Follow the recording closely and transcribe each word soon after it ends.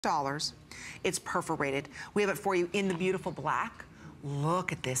It's perforated. We have it for you in the beautiful black.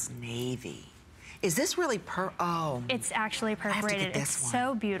 Look at this navy. Is this really oh. It's actually perforated. It's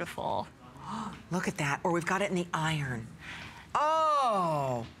so beautiful. Look at that. Or we've got it in the iron.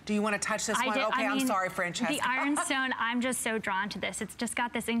 Oh, do you want to touch this one? Okay, I'm sorry, Francesca. The ironstone, I'm just so drawn to this. It's just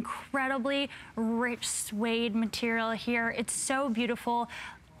got this incredibly rich suede material here. It's so beautiful.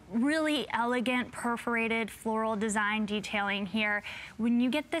 Really elegant perforated floral design detailing here. When you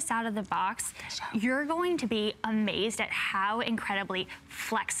get this out of the box, you're going to be amazed at how incredibly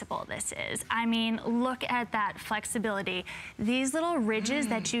flexible this is. I mean, look at that flexibility. These little ridges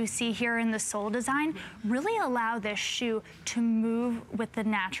that you see here in the sole design really allow this shoe to move with the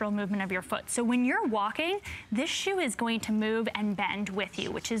natural movement of your foot. So when you're walking, this shoe is going to move and bend with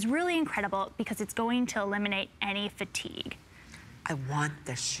you, which is really incredible because it's going to eliminate any fatigue. I want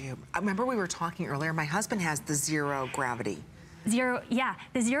this shoe. I remember we were talking earlier, my husband has the Zero Gravity. The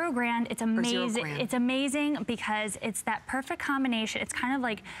Zerogrand, it's amazing. It's amazing because it's that perfect combination. It's kind of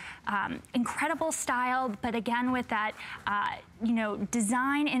like incredible style, but again with that, you know,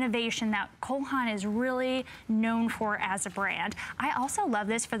 design innovation that Cole Haan is really known for as a brand. I also love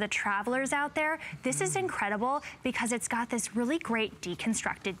this for the travelers out there. This is incredible because it's got this really great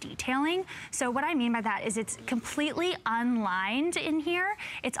deconstructed detailing. So what I mean by that is it's completely unlined in here.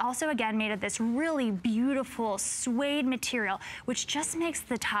 It's also, again, made of this really beautiful suede material, which just makes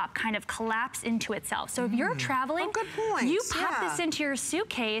the top kind of collapse into itself. So if you're traveling, you pop this into your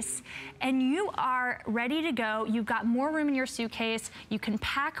suitcase and you are ready to go. You've got more room in your suitcase. You can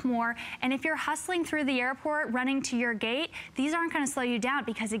pack more. And if you're hustling through the airport, running to your gate, these aren't going to slow you down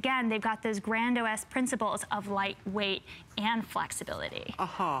because, again, they've got those Grand-OS principles of lightweight and flexibility.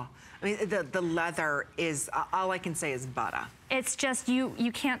 I mean, the leather is, all I can say is butter. It's just,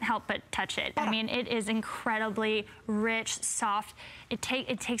 you can't help but touch it. I mean, it is incredibly rich, soft. It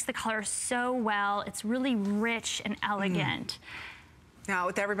takes the color so well. It's really rich and elegant. Now,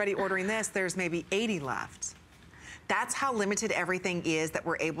 with everybody ordering this, there's maybe 80 left. That's how limited everything is that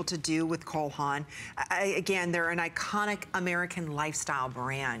we're able to do with Cole Haan. Again, they're an iconic American lifestyle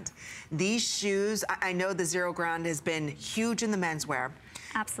brand. These shoes, I know the Zerogrand has been huge in the menswear.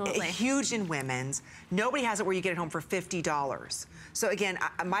 Absolutely. Huge in women's. Nobody has it where you get it home for $50. So again,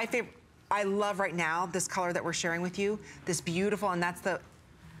 my favorite, I love right now this color that we're sharing with you, this beautiful, and that's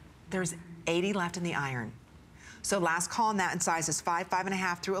there's 80 left in the iron. So last call on that in sizes 5,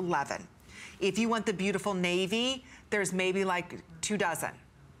 5.5 through 11. If you want the beautiful navy, there's maybe like 2 dozen.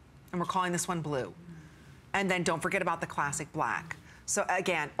 And we're calling this one blue. And then don't forget about the classic black. So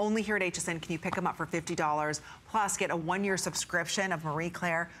again, only here at HSN can you pick them up for $50, plus get a 1-year subscription of Marie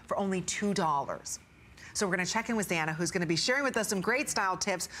Claire for only $2. So we're gonna check in with Xana, who's gonna be sharing with us some great style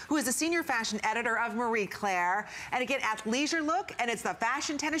tips, who is the senior fashion editor of Marie Claire. And again, athleisure look, and it's the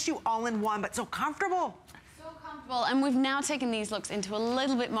fashion tennis shoe all in one, but so comfortable. And we've now taken these looks into a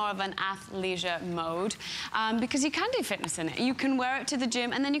little bit more of an athleisure mode because you can do fitness in it. You can wear it to the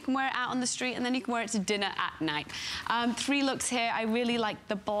gym, and then you can wear it out on the street, and then you can wear it to dinner at night. 3 looks here. I really like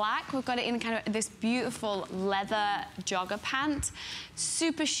the black. We've got it in kind of this beautiful leather jogger pant.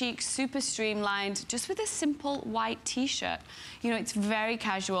 Super chic, super streamlined, just with a simple white t-shirt. You know, it's very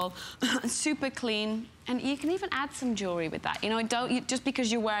casual, super clean. And you can even add some jewelry with that. You know, just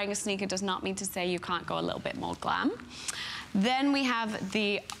because you're wearing a sneaker does not mean to say you can't go a little bit more glam. Then we have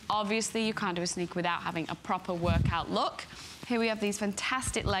obviously you can't do a sneaker without having a proper workout look. Here we have these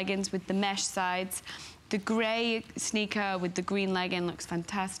fantastic leggings with the mesh sides. The gray sneaker with the green legging looks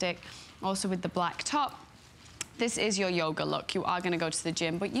fantastic. Also with the black top. This is your yoga look. You are going to go to the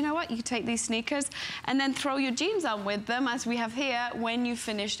gym, but you know what? You can take these sneakers and then throw your jeans on with them, as we have here, when you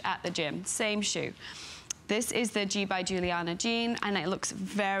finished at the gym. Same shoe. This is the G by Giuliana jean, and it looks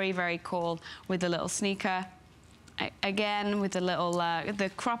very, very cool with the little sneaker. Again, with the little,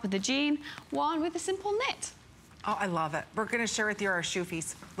 the crop of the jean, one with a simple knit. Oh, I love it. We're gonna share with you our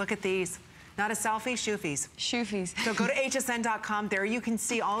shoefies. Look at these. Not a selfie, shoefies. Shoefies. So go to hsn.com. There you can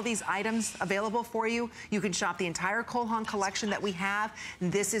see all of these items available for you. You can shop the entire Cole Haan collection that we have.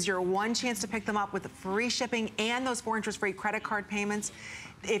 This is your one chance to pick them up with free shipping and those 4 interest-free credit card payments.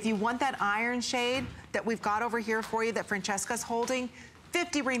 If you want that iron shade that we've got over here for you that Francesca's holding,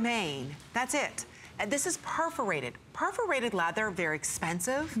 50 remain. That's it. And this is perforated. perforated leather, very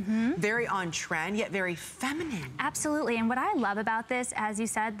expensive, very on trend, yet very feminine. Absolutely, and what I love about this, as you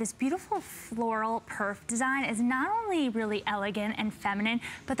said, this beautiful floral perf design is not only really elegant and feminine,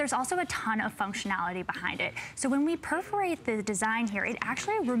 but there's also a ton of functionality behind it. So when we perforate the design here, it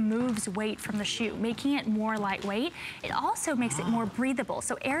actually removes weight from the shoe, making it more lightweight. It also makes it more breathable,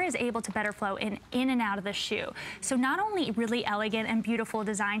 so air is able to better flow in and out of the shoe. So not only really elegant and beautiful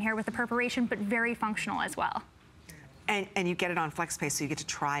design here with the perforation, but very functional as well. And you get it on FlexPay, so you get to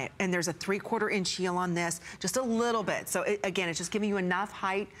try it. And there's a 3/4 inch heel on this, just a little bit. So again, it's just giving you enough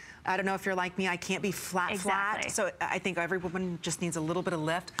height. I don't know if you're like me, I can't be flat. So I think every woman just needs a little bit of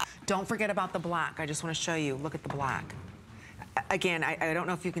lift. Don't forget about the black. I just want to show you, look at the black. Again, I don't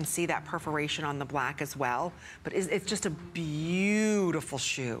know if you can see that perforation on the black as well, but it's just a beautiful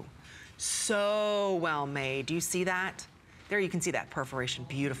shoe. So well made. Do you see that? There you can see that perforation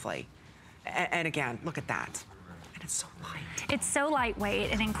beautifully. And again, look at that. It's so light. It's so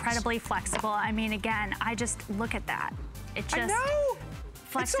lightweight and incredibly flexible. I mean, again, I just look at that. It just I know.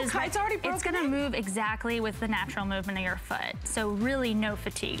 flexes. It's already broken. It's gonna move exactly with the natural movement of your foot. So really no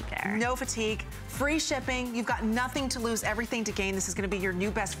fatigue there. No fatigue, free shipping. You've got nothing to lose, everything to gain. This is gonna be your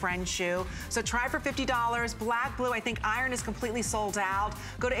new best friend shoe. So try for $50. Black, blue, I think iron is completely sold out.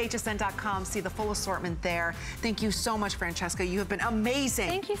 Go to hsn.com, see the full assortment there. Thank you so much, Francesca. You have been amazing.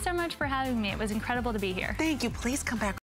 Thank you so much for having me. It was incredible to be here. Thank you. Please come back.